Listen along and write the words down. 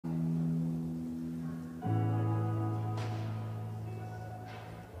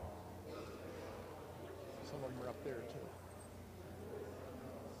there too.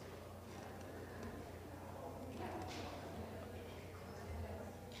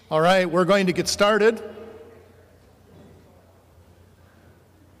 All right, we're going to get started.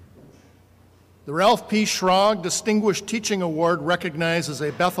 The Ralph P. Schrag Distinguished Teaching Award recognizes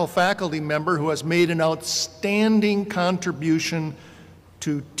a Bethel faculty member who has made an outstanding contribution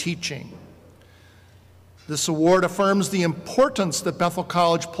to teaching. This award affirms the importance that Bethel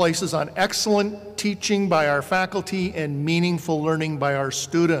College places on excellent teaching by our faculty and meaningful learning by our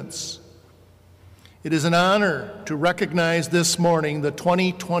students. It is an honor to recognize this morning the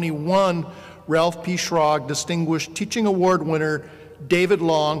 2021 Ralph P. Schrag Distinguished Teaching Award winner, David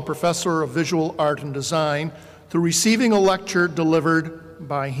Long, Professor of Visual Art and Design, through receiving a lecture delivered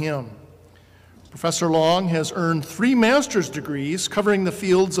by him. Professor Long has earned 3 master's degrees covering the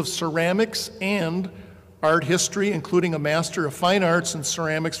fields of ceramics and art history, including a Master of Fine Arts in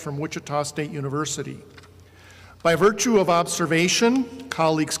Ceramics from Wichita State University. By virtue of observation,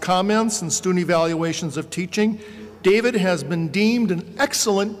 colleagues' comments, and student evaluations of teaching, David has been deemed an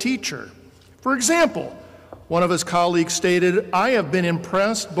excellent teacher. For example, one of his colleagues stated, "I have been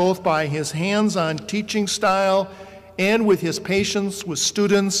impressed both by his hands-on teaching style and with his patience with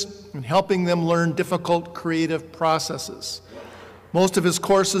students in helping them learn difficult creative processes." Most of his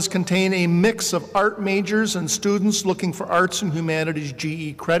courses contain a mix of art majors and students looking for arts and humanities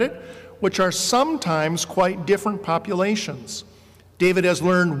GE credit, which are sometimes quite different populations. David has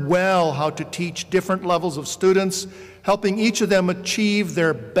learned well how to teach different levels of students, helping each of them achieve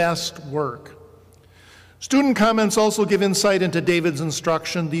their best work. Student comments also give insight into David's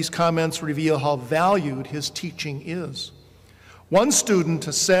instruction. These comments reveal how valued his teaching is. One student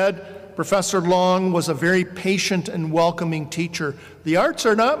has said, "Professor Long was a very patient and welcoming teacher. The arts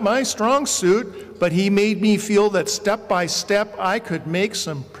are not my strong suit, but he made me feel that step by step I could make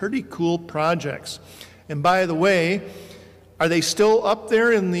some pretty cool projects." And by the way, are they still up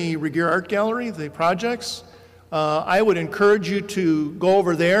there in the Regier Art Gallery, the projects? I would encourage you to go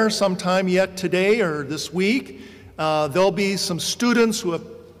over there sometime yet today or this week. There'll be some students who have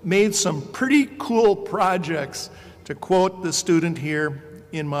made some pretty cool projects, to quote the student here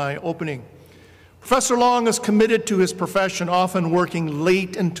in my opening. Professor Long is committed to his profession, often working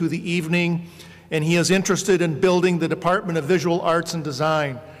late into the evening, and he is interested in building the Department of Visual Arts and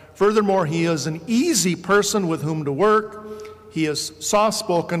Design. Furthermore, he is an easy person with whom to work. He is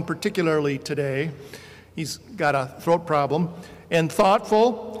soft-spoken, particularly today. He's got a throat problem, and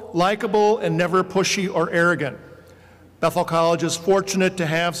thoughtful, likable, and never pushy or arrogant. Bethel College is fortunate to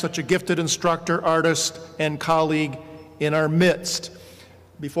have such a gifted instructor, artist, and colleague in our midst.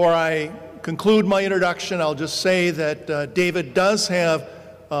 Before I conclude my introduction, I'll just say that David does have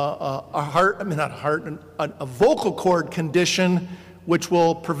a vocal cord condition which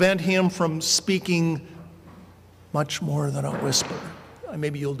will prevent him from speaking much more than a whisper.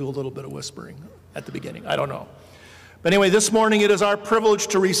 Maybe you'll do a little bit of whispering at the beginning, I don't know. But anyway, this morning it is our privilege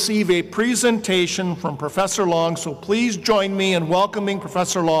to receive a presentation from Professor Long, so please join me in welcoming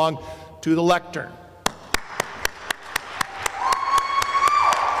Professor Long to the lectern.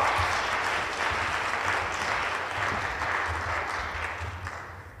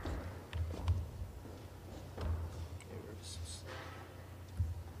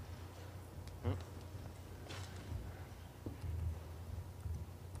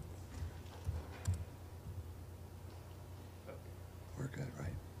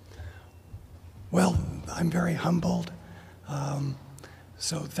 Well, I'm very humbled,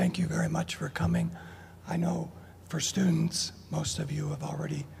 so thank you very much for coming. I know for students, most of you have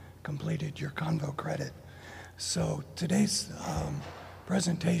already completed your Convo credit. So today's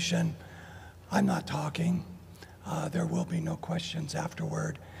presentation, I'm not talking. There will be no questions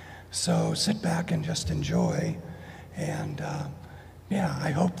afterward. So sit back and just enjoy. And yeah,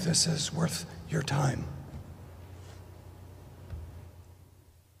 I hope this is worth your time.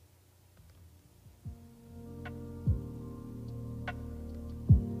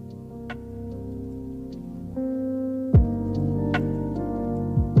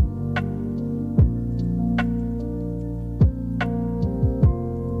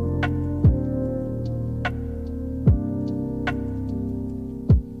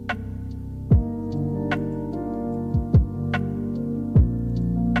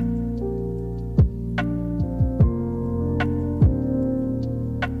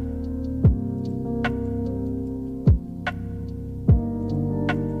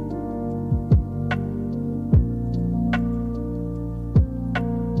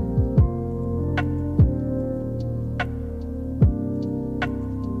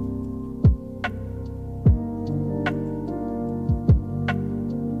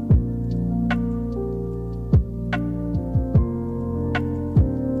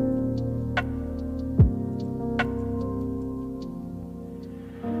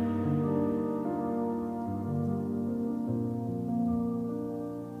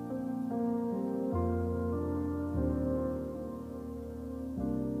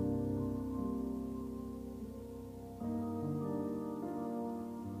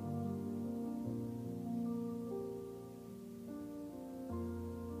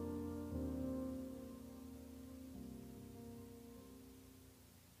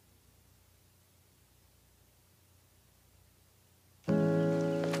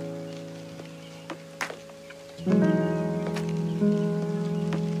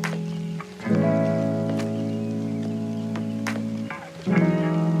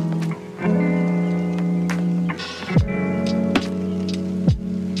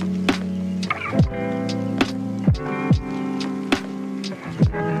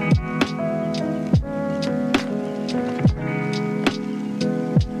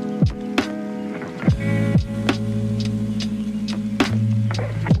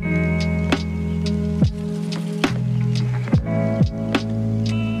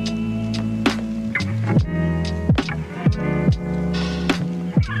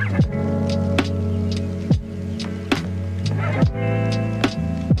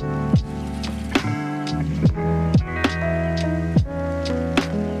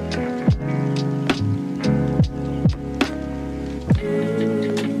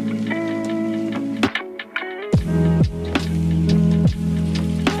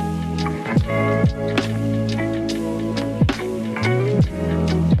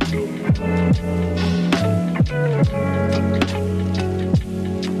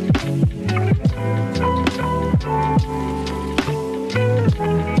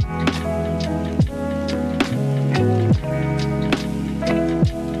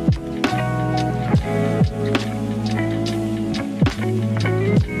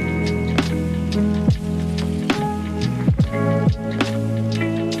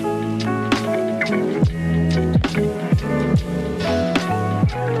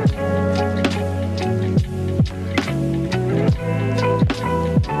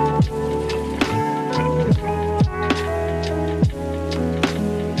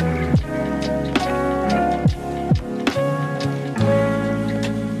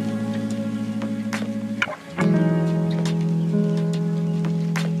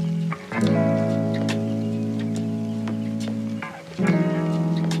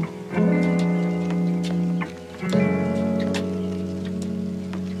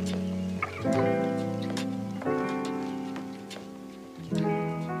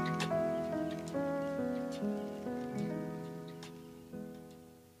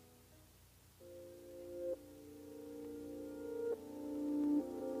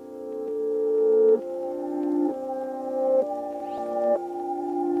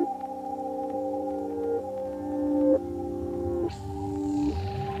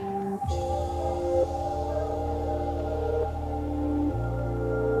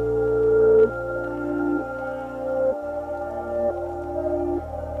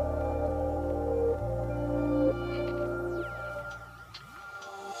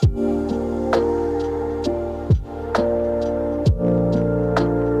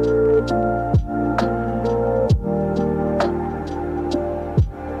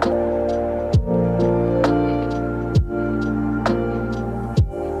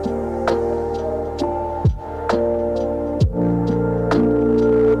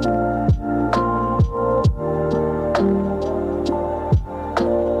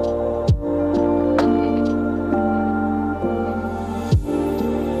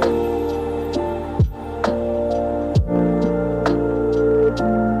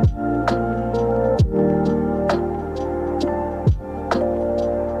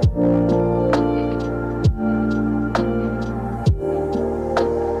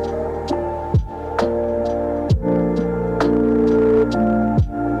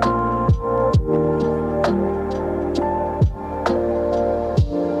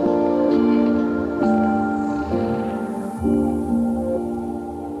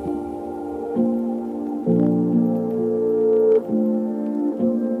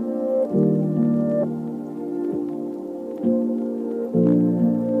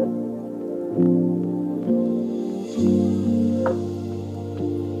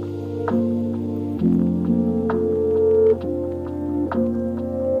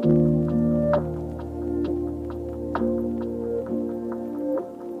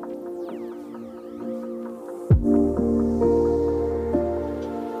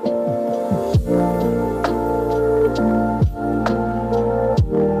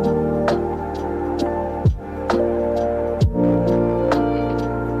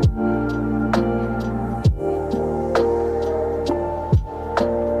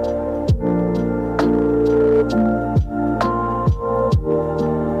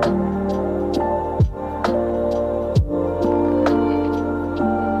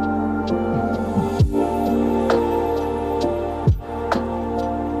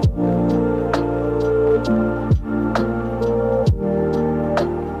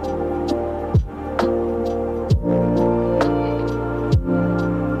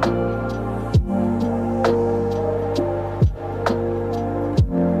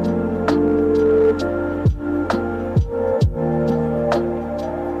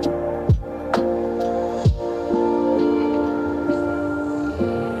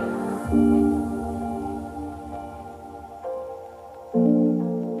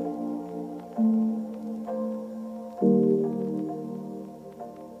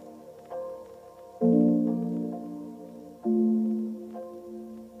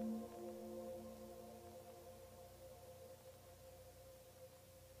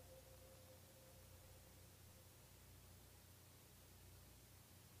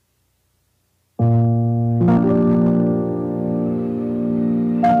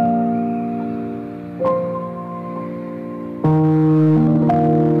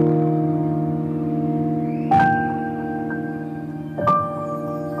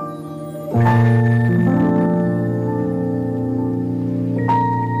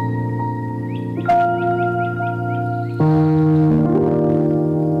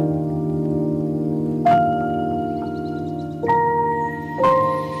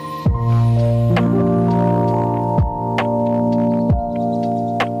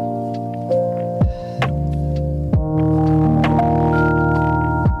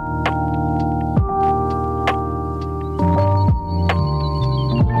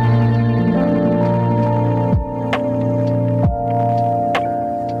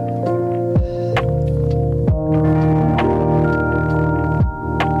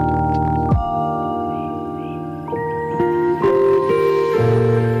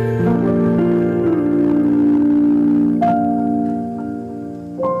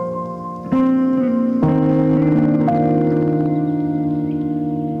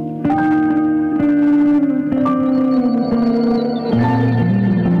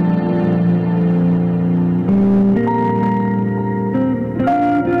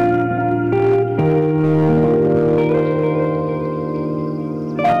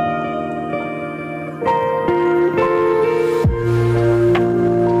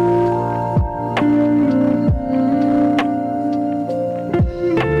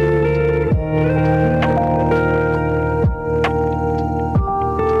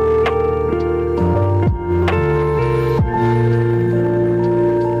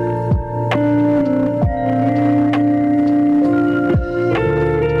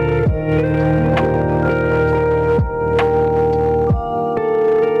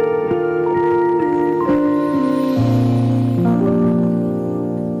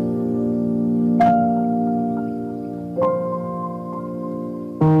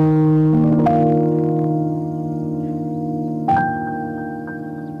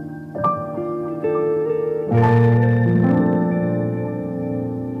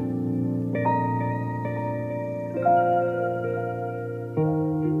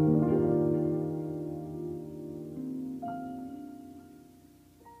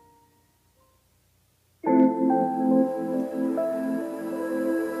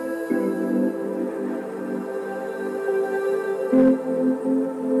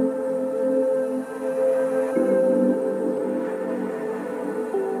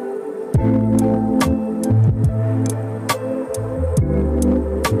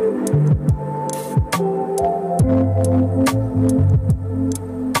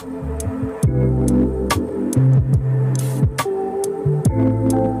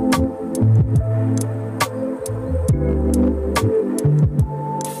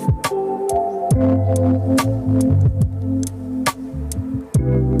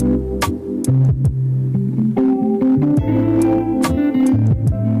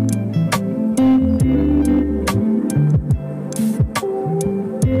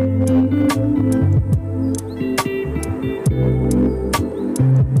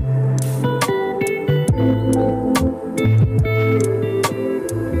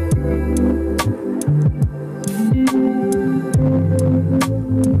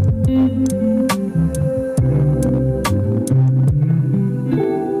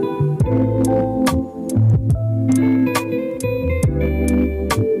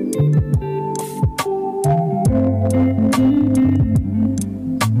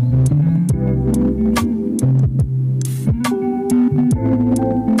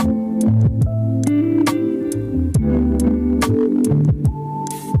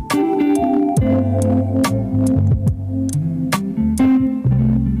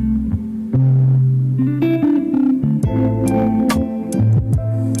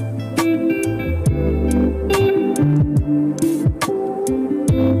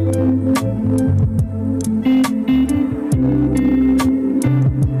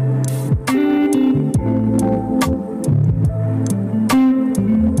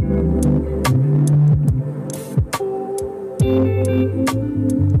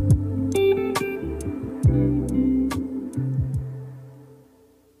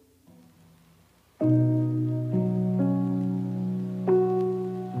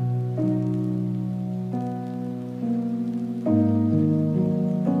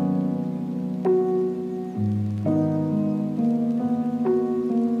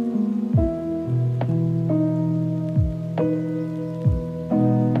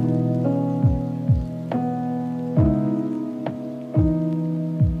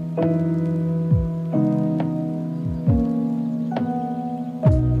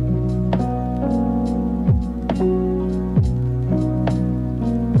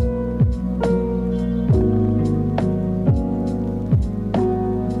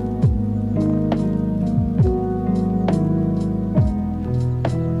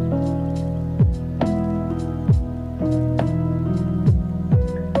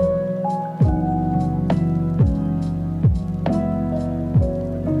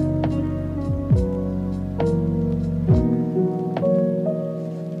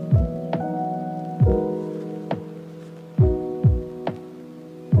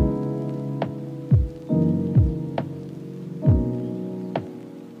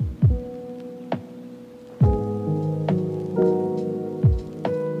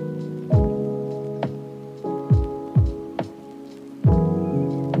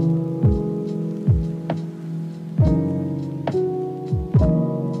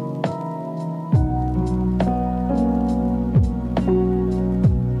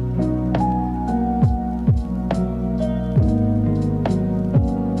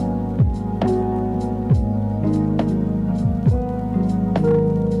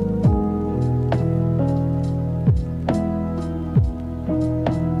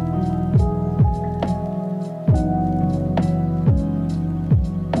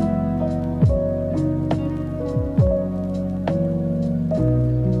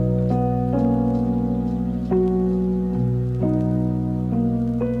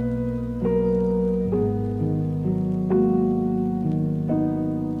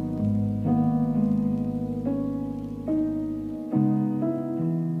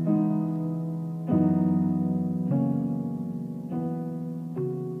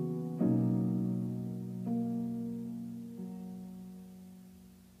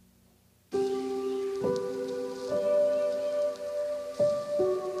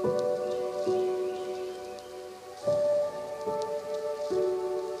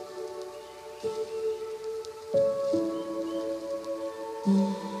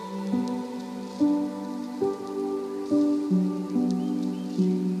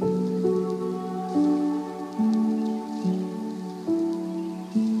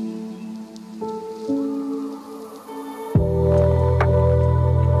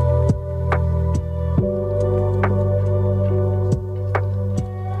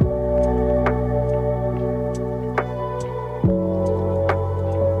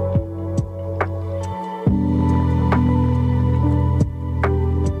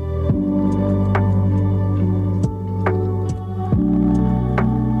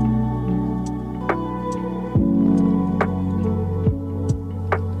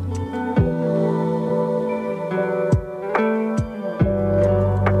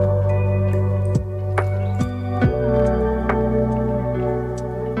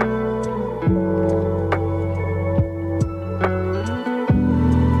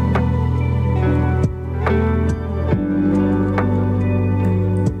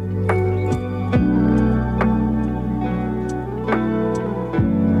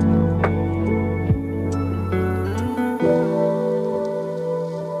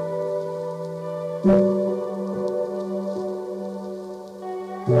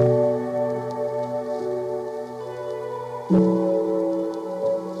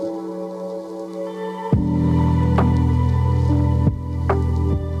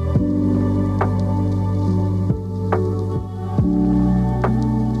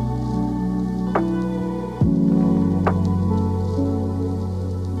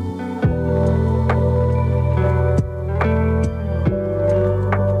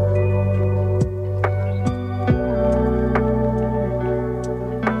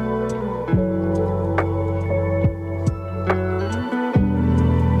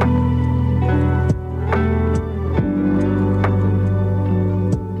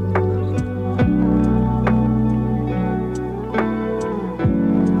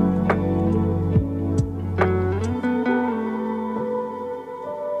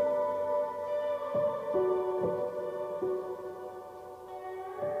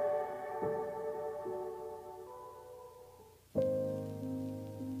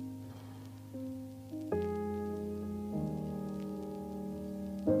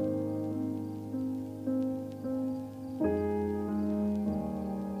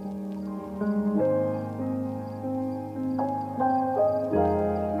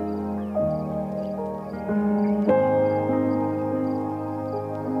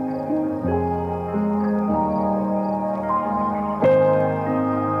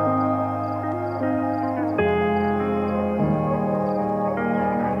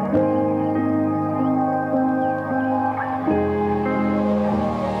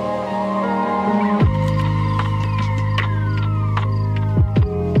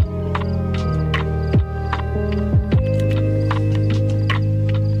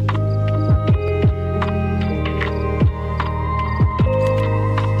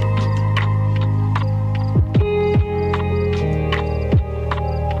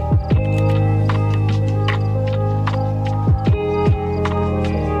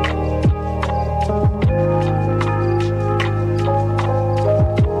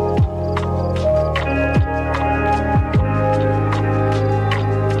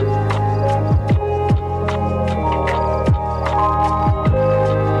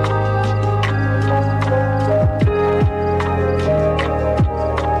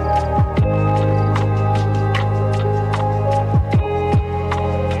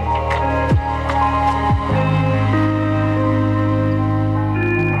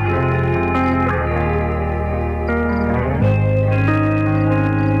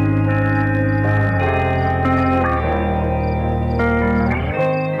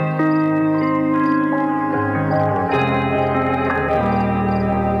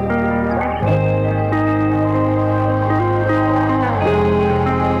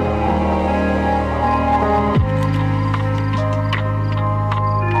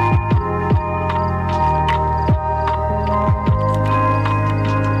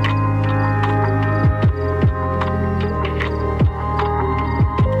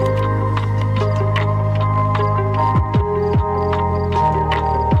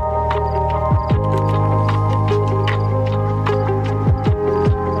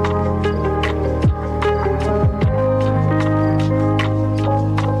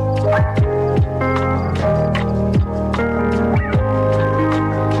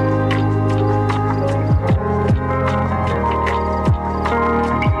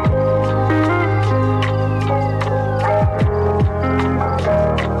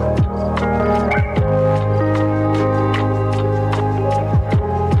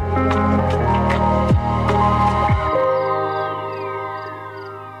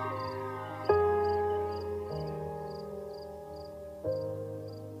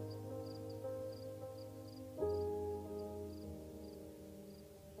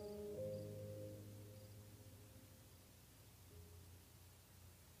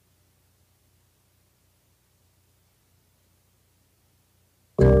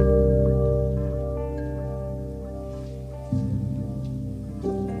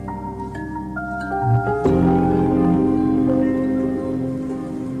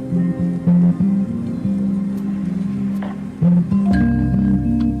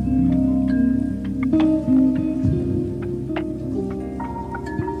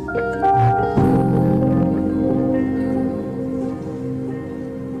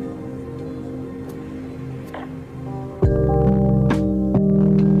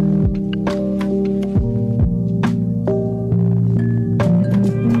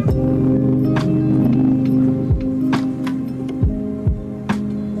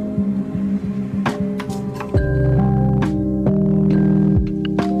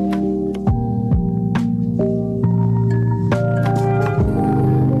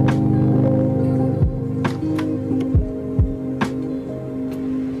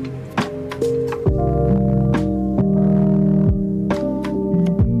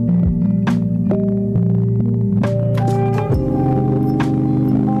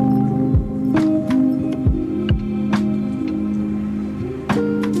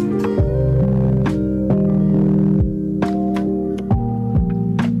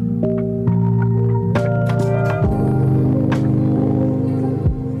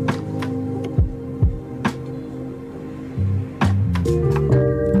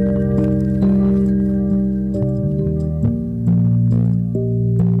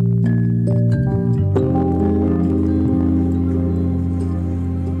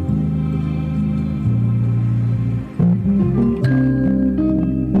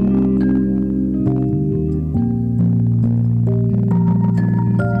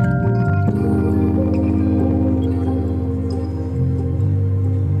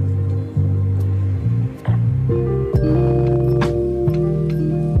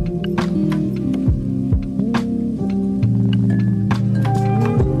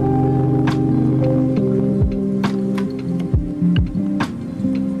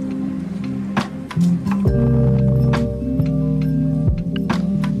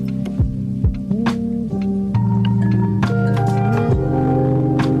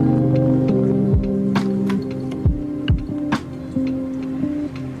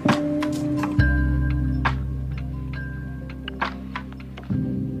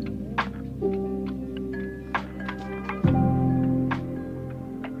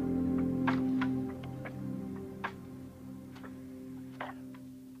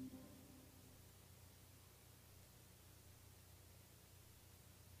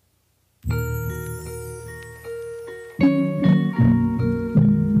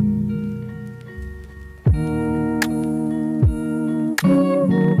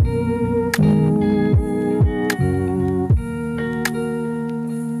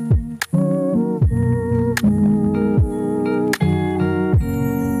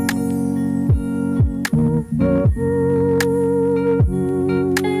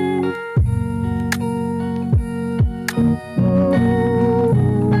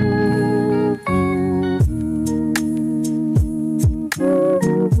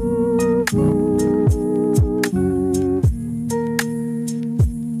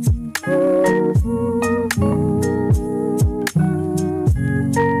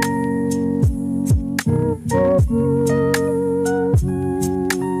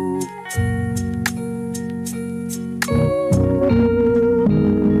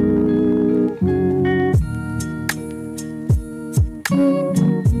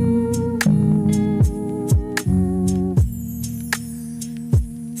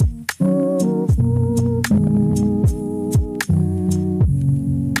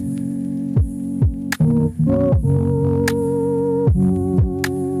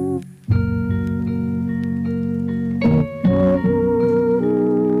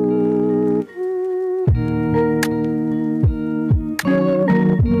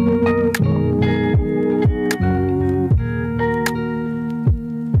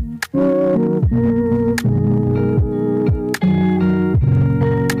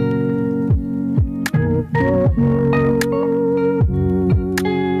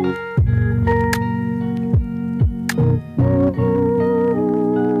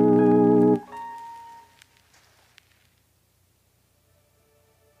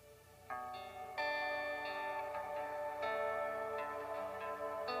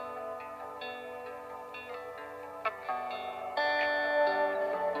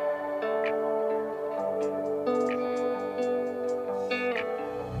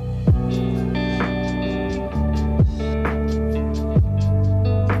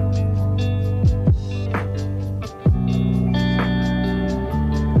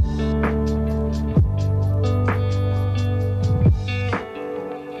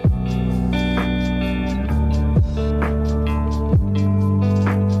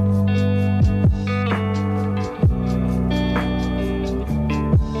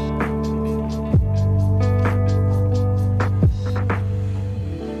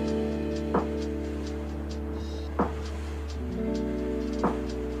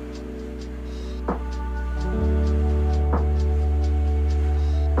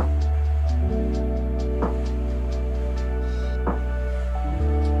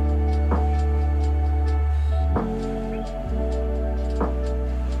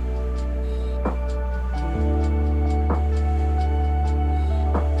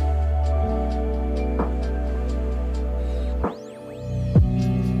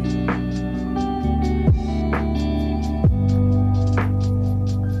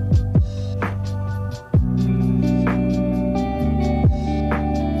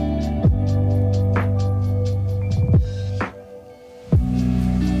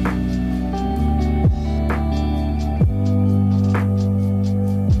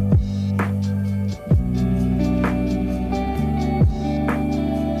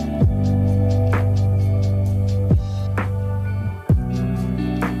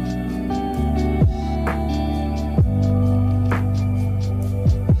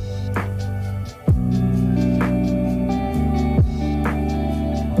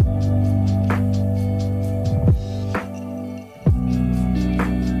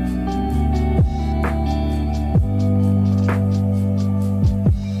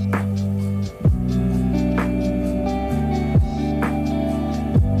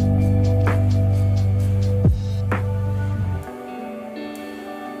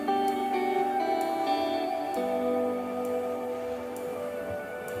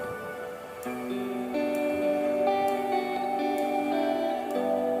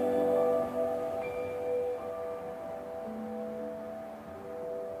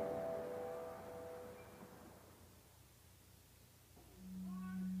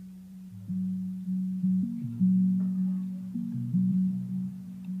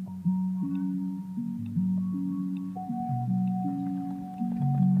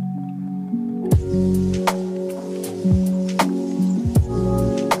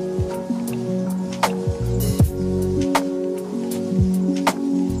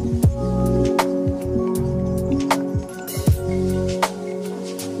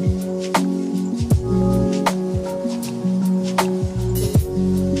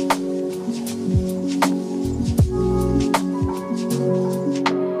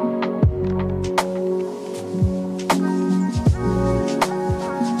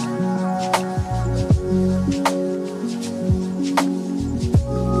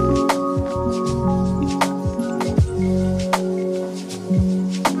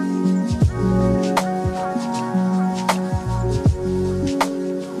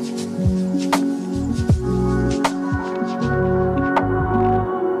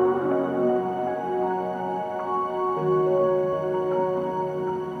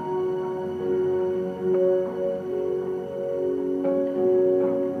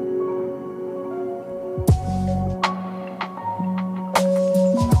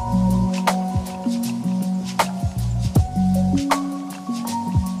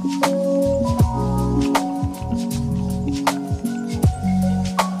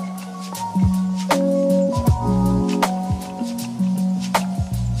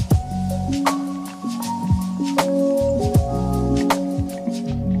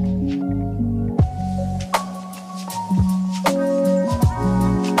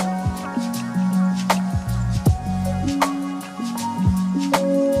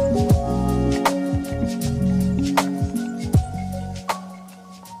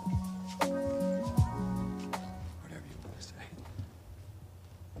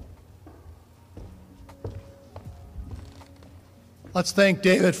 Let's thank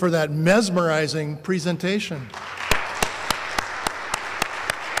David for that mesmerizing presentation.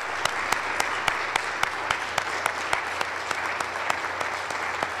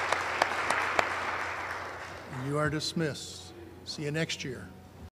 You are dismissed. See you next year.